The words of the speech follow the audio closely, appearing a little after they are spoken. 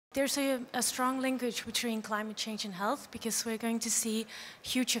There's a strong linkage between climate change and health, because we're going to see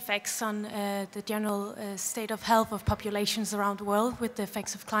huge effects on the general state of health of populations around the world with the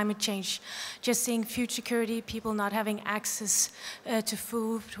effects of climate change. Just seeing food security, people not having access to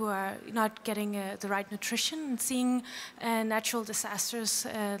food, who are not getting the right nutrition, and seeing natural disasters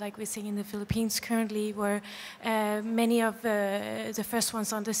like we're seeing in the Philippines currently, where many of the first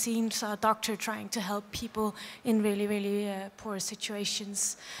ones on the scenes are doctors trying to help people in really, really poor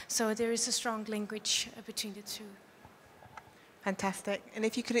situations. So there is a strong linkage between the two. Fantastic. And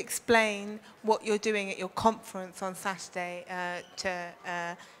if you could explain what you're doing at your conference on Saturday to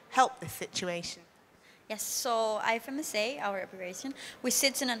help this situation. Yes, so IFMSA, our abbreviation, we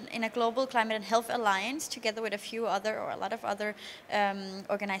sit in a global climate and health alliance together with a lot of other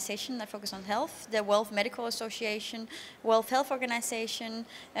organizations that focus on health. The World Medical Association, World Health Organization,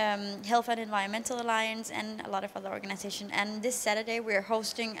 Health and Environmental Alliance, and a lot of other organizations. And this Saturday we are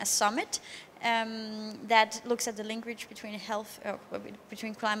hosting a summit that looks at the linkage between health,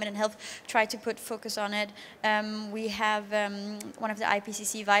 between climate and health, try to put focus on it. We have one of the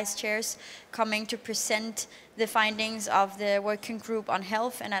IPCC vice chairs coming to present the findings of the working group on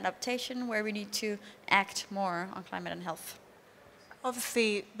health and adaptation, where we need to act more on climate and health.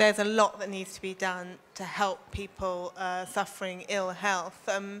 Obviously, there's a lot that needs to be done to help people suffering ill health.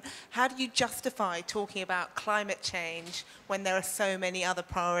 How do you justify talking about climate change when there are so many other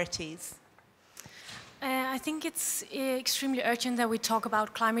priorities? I think it's extremely urgent that we talk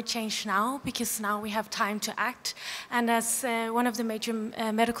about climate change now, because now we have time to act. And as one of the major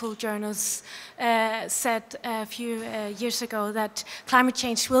medical journals said a few years ago, that climate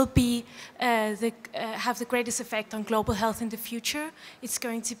change will be have the greatest effect on global health in the future. It's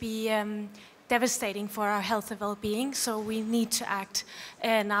going to be devastating for our health and well-being, so we need to act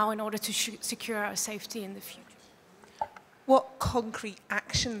now in order to secure our safety in the future. What concrete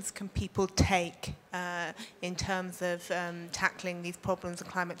actions can people take in terms of tackling these problems of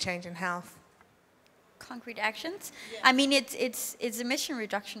climate change and health? Concrete actions? Yeah. I mean, it's emission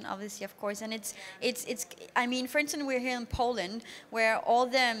reduction, obviously, of course, and it's. I mean, for instance, we're here in Poland, where all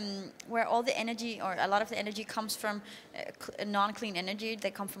the energy, or a lot of the energy, comes from non-clean energy.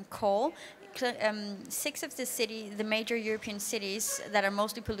 They come from coal. 6 of the major European cities that are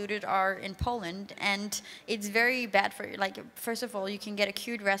mostly polluted are in Poland, and it's very bad for, like, first of all, you can get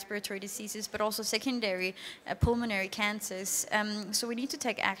acute respiratory diseases, but also secondary pulmonary cancers. So we need to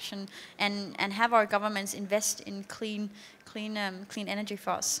take action and have our governments invest in clean energy for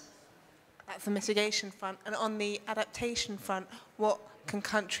us. That's the mitigation front. And on the adaptation front, what can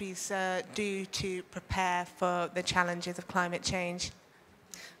countries do to prepare for the challenges of climate change?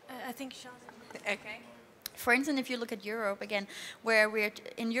 I think Sean. Okay. For instance, if you look at Europe again, where we're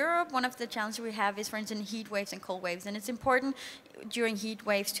in Europe, one of the challenges we have is, for instance, heat waves and cold waves, and it's important during heat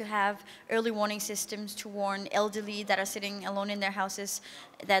waves to have early warning systems to warn elderly that are sitting alone in their houses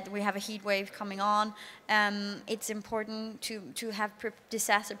that we have a heat wave coming on. It's important to have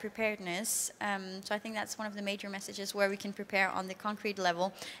disaster preparedness. So I think that's one of the major messages, where we can prepare on the concrete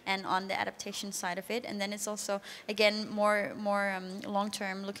level and on the adaptation side of it. And then it's also, again, more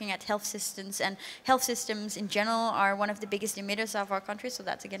long-term, looking at health systems. And health systems in general are one of the biggest emitters of our country, so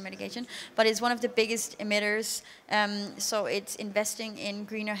that's, again, mitigation. But it's one of the biggest emitters, so it's investing in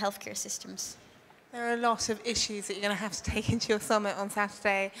greener healthcare systems. There are a lot of issues that you're going to have to take into your summit on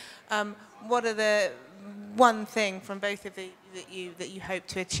Saturday. What are the one thing from both of you that you hope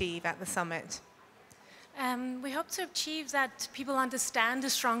to achieve at the summit? We hope to achieve that people understand the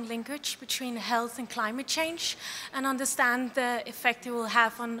strong linkage between health and climate change, and understand the effect it will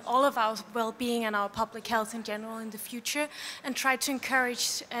have on all of our well-being and our public health in general in the future, and try to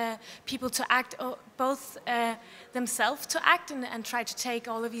encourage people to act, both themselves to act, and try to take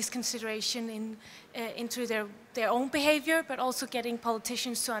all of these considerations into their own behavior, but also getting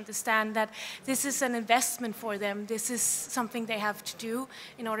politicians to understand that this is an investment for them. This is something they have to do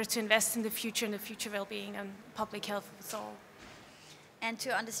in order to invest in the future and the future well-being and public health of us all. And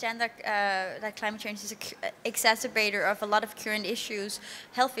to understand that climate change is an exacerbator of a lot of current issues,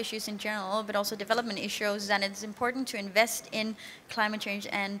 health issues in general, but also development issues, and it's important to invest in climate change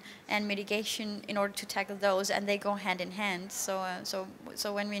and mitigation in order to tackle those, and they go hand in hand. So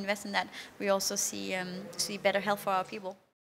when we invest in that, we also see better health for our people.